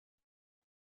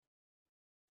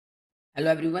Hello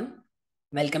everyone.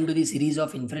 Welcome to the series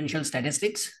of inferential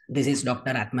statistics. This is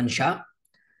Dr. Atman Shah.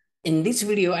 In this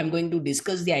video, I'm going to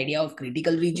discuss the idea of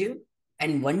critical region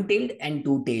and one-tailed and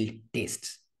two-tailed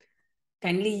tests.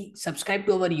 Kindly subscribe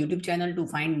to our YouTube channel to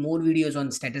find more videos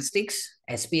on statistics,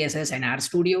 SPSS and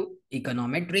RStudio,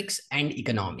 econometrics and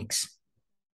economics.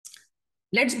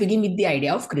 Let's begin with the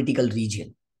idea of critical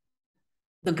region.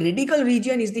 The critical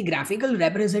region is the graphical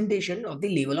representation of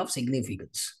the level of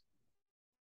significance.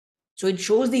 So it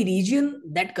shows the region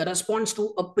that corresponds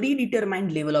to a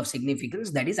predetermined level of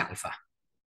significance, that is alpha.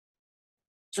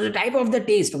 So the type of the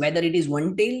test, whether it is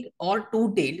one-tailed or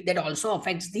two-tailed, that also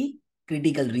affects the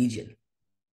critical region.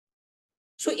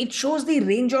 So it shows the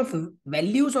range of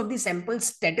values of the sample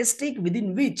statistic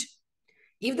within which,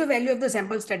 if the value of the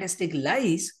sample statistic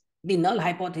lies, the null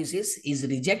hypothesis is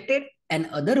rejected, and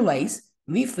otherwise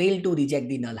we fail to reject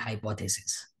the null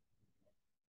hypothesis.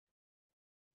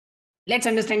 Let's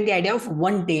understand the idea of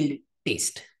one-tailed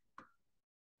test.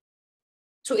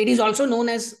 So it is also known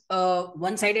as a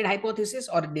one-sided hypothesis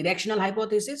or directional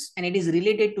hypothesis, and it is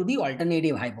related to the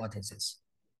alternative hypothesis.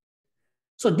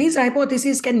 So this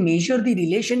hypothesis can measure the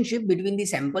relationship between the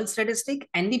sample statistic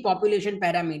and the population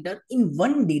parameter in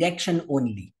one direction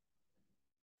only.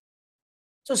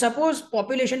 So suppose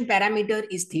population parameter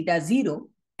is θ0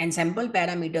 and sample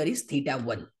parameter is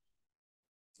θ1.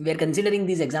 We are considering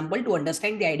this example to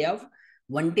understand the idea of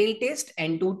one-tailed test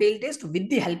and two-tailed test with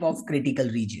the help of critical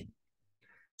region.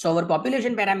 So our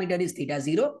population parameter is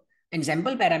θ0 and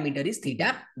sample parameter is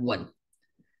θ1.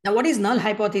 Now what is null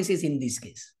hypothesis in this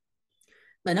case?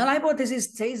 The null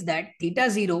hypothesis says that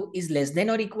θ0 is less than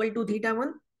or equal to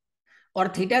θ1 or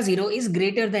θ0 is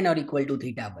greater than or equal to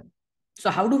θ1.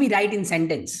 So how do we write in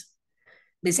sentence?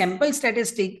 The sample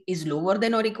statistic is lower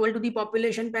than or equal to the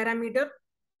population parameter,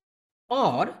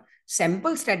 or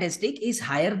sample statistic is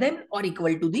higher than or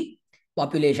equal to the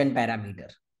population parameter.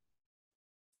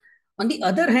 On the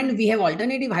other hand, we have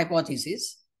alternative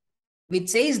hypothesis which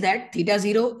says that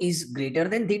θ0 is greater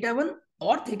than θ1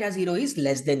 or θ0 is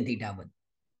less than θ1.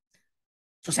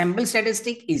 So sample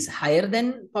statistic is higher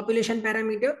than population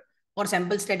parameter or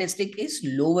sample statistic is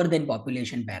lower than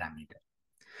population parameter.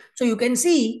 So you can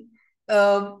see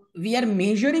we are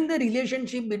measuring the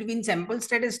relationship between sample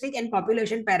statistic and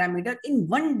population parameter in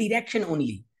one direction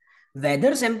only,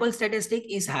 whether sample statistic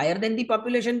is higher than the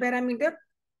population parameter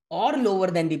or lower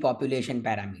than the population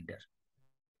parameter.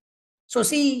 So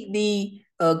see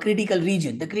the critical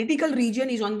region. The critical region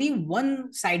is on the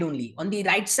one side only, on the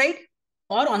right side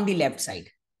or on the left side.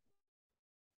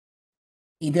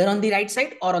 Either on the right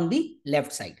side or on the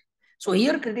left side. So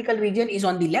here critical region is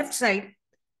on the left side,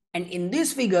 and in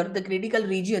this figure, the critical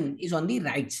region is on the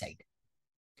right side.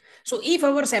 So if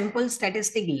our sample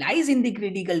statistic lies in the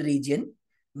critical region,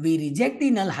 we reject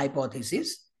the null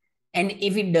hypothesis. And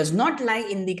if it does not lie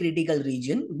in the critical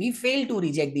region, we fail to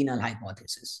reject the null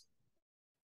hypothesis.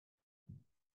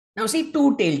 Now see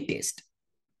two-tailed test.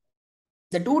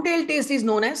 The two-tailed test is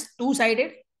known as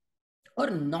two-sided or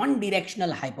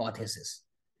non-directional hypothesis.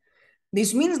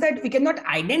 This means that we cannot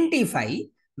identify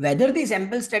whether the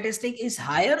sample statistic is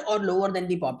higher or lower than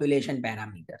the population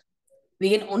parameter. We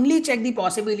can only check the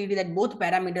possibility that both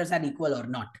parameters are equal or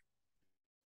not.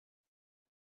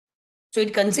 So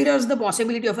it considers the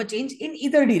possibility of a change in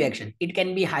either direction. It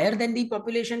can be higher than the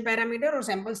population parameter or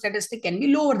sample statistic can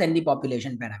be lower than the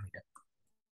population parameter.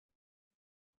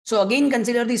 So again,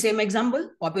 consider the same example.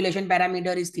 Population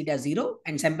parameter is θ0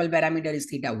 and sample parameter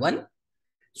is θ1.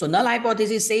 So null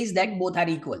hypothesis says that both are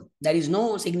equal. There is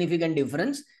no significant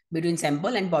difference between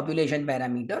sample and population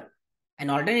parameter. An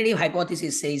alternative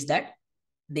hypothesis says that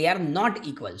they are not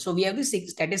equal. So we have this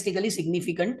statistically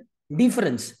significant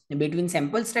difference between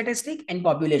sample statistic and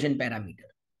population parameter.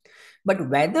 But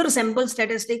whether sample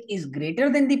statistic is greater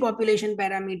than the population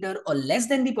parameter or less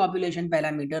than the population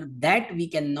parameter, that we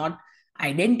cannot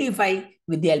identify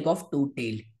with the help of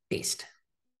two-tailed test.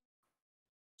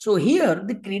 So here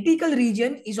the critical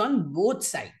region is on both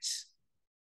sides.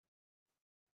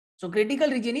 So critical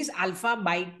region is alpha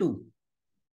by 2.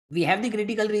 We have the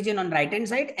critical region on right hand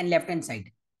side and left hand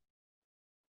side.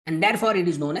 And therefore it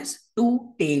is known as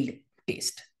two-tailed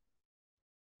test.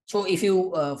 So if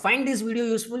you find this video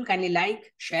useful, kindly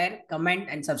like, share, comment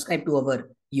and subscribe to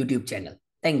our YouTube channel.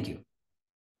 Thank you.